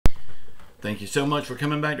Thank you so much for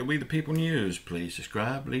coming back to We the People News. Please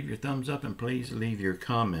subscribe, leave your thumbs up, and please leave your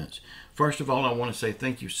comments. First of all, I want to say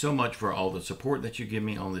thank you so much for all the support that you give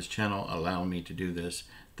me on this channel, allowing me to do this.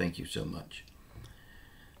 Thank you so much.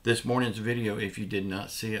 This morning's video, if you did not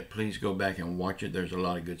see it, please go back and watch it. There's a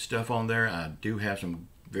lot of good stuff on there. I do have some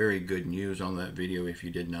very good news on that video if you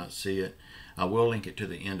did not see it. I will link it to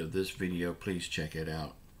the end of this video. Please check it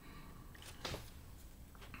out.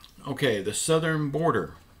 Okay, the southern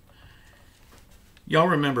border. Y'all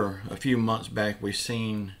remember a few months back we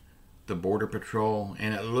seen the Border Patrol,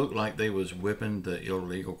 and it looked like they was whipping the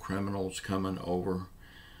illegal criminals coming over.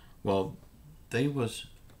 Well, they was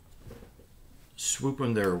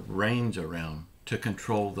swooping their reins around to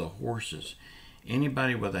control the horses.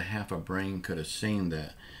 Anybody with a half a brain could have seen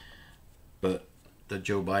that. But the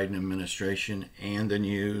Joe Biden administration and the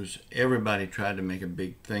news, everybody tried to make a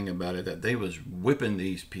big thing about it, that they was whipping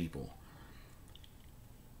these people.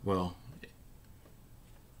 Well,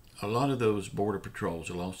 a lot of those border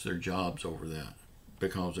patrols lost their jobs over that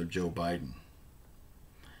because of Joe Biden.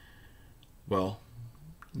 Well,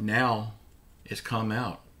 now it's come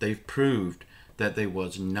out. They've proved that they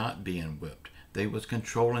was not being whipped. They was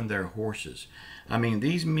controlling their horses. I mean,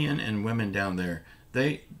 these men and women down there,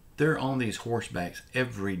 they're on these horsebacks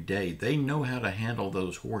every day. They know how to handle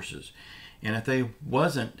those horses. And if they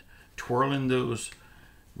wasn't twirling those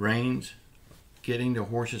reins, getting the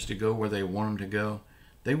horses to go where they want them to go,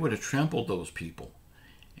 they would have trampled those people,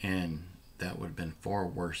 and that would have been far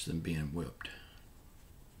worse than being whipped.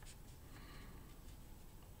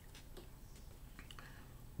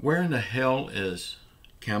 Where in the hell is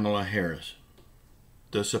Kamala Harris,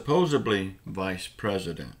 the supposedly vice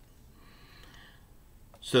president?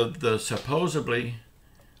 So the supposedly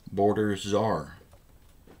border czar.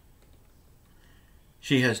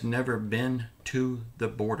 She has never been to the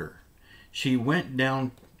border. She went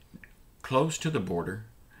down close to the border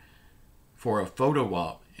for a photo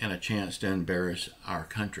op and a chance to embarrass our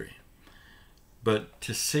country. But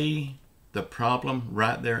to see the problem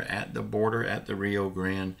right there at the border at the Rio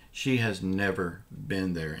Grande, she has never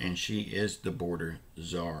been there, and she is the border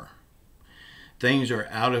czar. Things are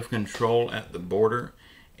out of control at the border,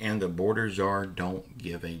 and the border czar don't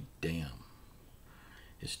give a damn.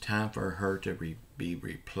 It's time for her to be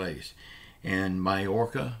replaced. And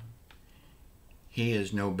Mayorkas, he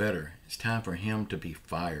is no better. It's time for him to be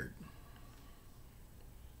fired.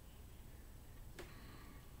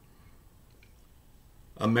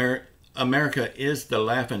 America is the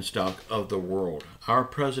laughingstock of the world. Our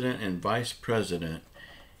president and vice president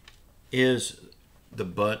is the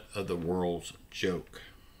butt of the world's joke.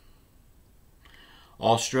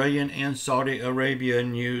 Australian and Saudi Arabia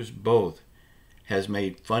news both has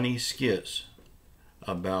made funny skits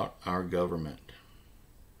about our government.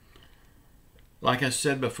 Like I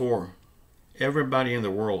said before, everybody in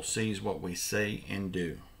the world sees what we say and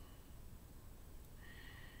do.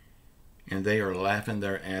 And they are laughing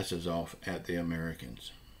their asses off at the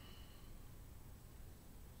Americans.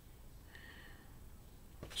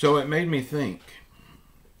 So it made me think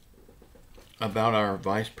about our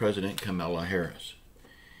Vice President Kamala Harris.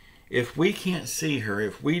 If we can't see her,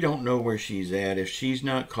 if we don't know where she's at, if she's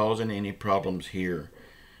not causing any problems here,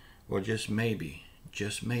 well, just maybe,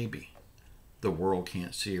 the world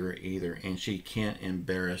can't see her either, and she can't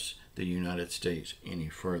embarrass the United States any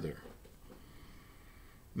further.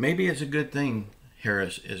 Maybe it's a good thing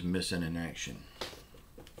Harris is missing in action.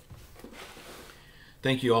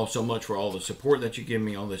 Thank you all so much for all the support that you give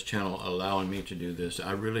me on this channel, allowing me to do this.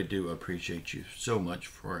 I really do appreciate you so much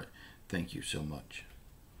for it. Thank you so much.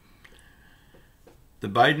 The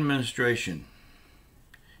Biden administration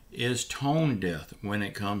is tone deaf when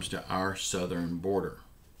it comes to our southern border.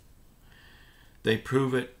 They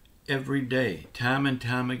prove it every day. Time and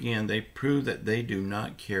time again, they prove that they do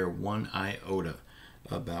not care one iota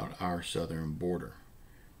about our southern border.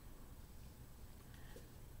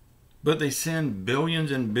 But they send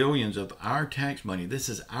billions and billions of our tax money. This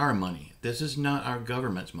is our money. This is not our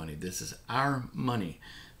government's money. This is our money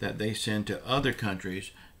that they send to other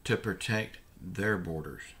countries to protect their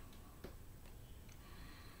borders.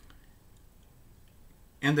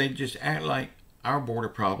 And they just act like our border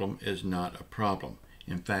problem is not a problem.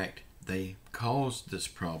 In fact, they caused this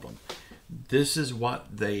problem. This is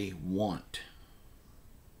what they want.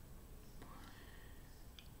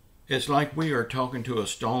 It's like we are talking to a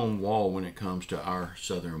stone wall when it comes to our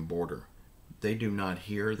southern border. They do not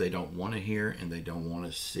hear, they don't want to hear, and they don't want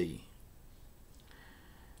to see.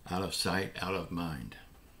 Out of sight, out of mind.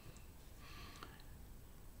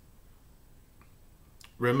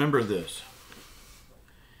 Remember this.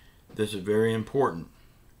 This is very important.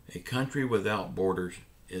 A country without borders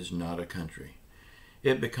is not a country.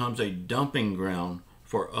 It becomes a dumping ground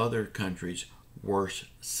for other countries' worst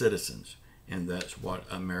citizens. And that's what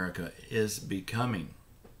America is becoming.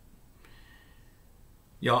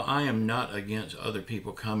 Y'all, I am not against other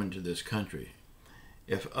people coming to this country.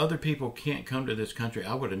 If other people can't come to this country,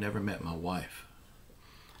 I would have never met my wife.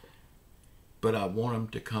 But I want them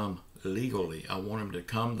to come legally. I want them to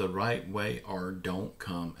come the right way or don't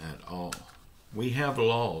come at all. We have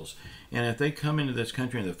laws. And if they come into this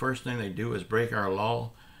country and the first thing they do is break our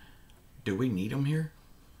law, do we need them here?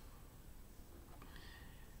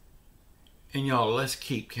 And y'all, let's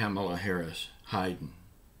keep Kamala Harris hiding.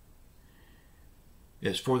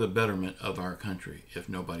 It's for the betterment of our country if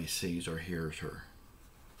nobody sees or hears her.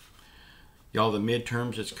 Y'all, the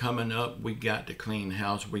midterms is coming up. We got to clean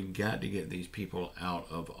house. We got to get these people out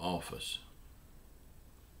of office.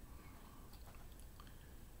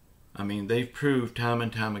 I mean, they've proved time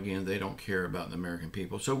and time again they don't care about the American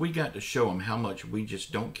people. So we got to show them how much we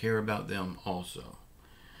just don't care about them also.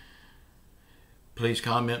 Please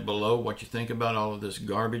comment below what you think about all of this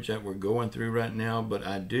garbage that we're going through right now. But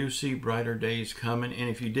I do see brighter days coming. And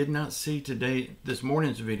if you did not see this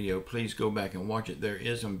morning's video, please go back and watch it. There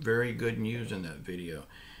is some very good news in that video,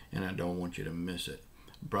 and I don't want you to miss it.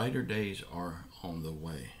 Brighter days are on the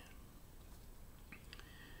way.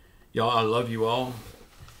 Y'all, I love you all.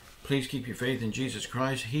 Please keep your faith in Jesus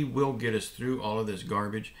Christ. He will get us through all of this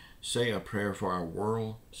garbage. Say a prayer for our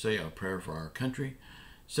world. Say a prayer for our country.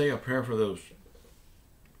 Say a prayer for those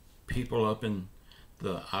people up in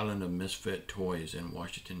the island of misfit toys in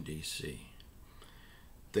Washington, D.C.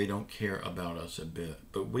 They don't care about us a bit,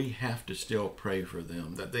 but we have to still pray for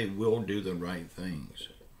them, that they will do the right things.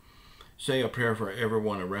 Say a prayer for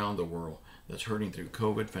everyone around the world that's hurting through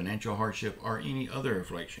COVID, financial hardship, or any other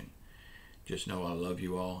affliction. Just know I love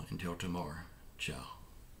you all. Until tomorrow. Ciao.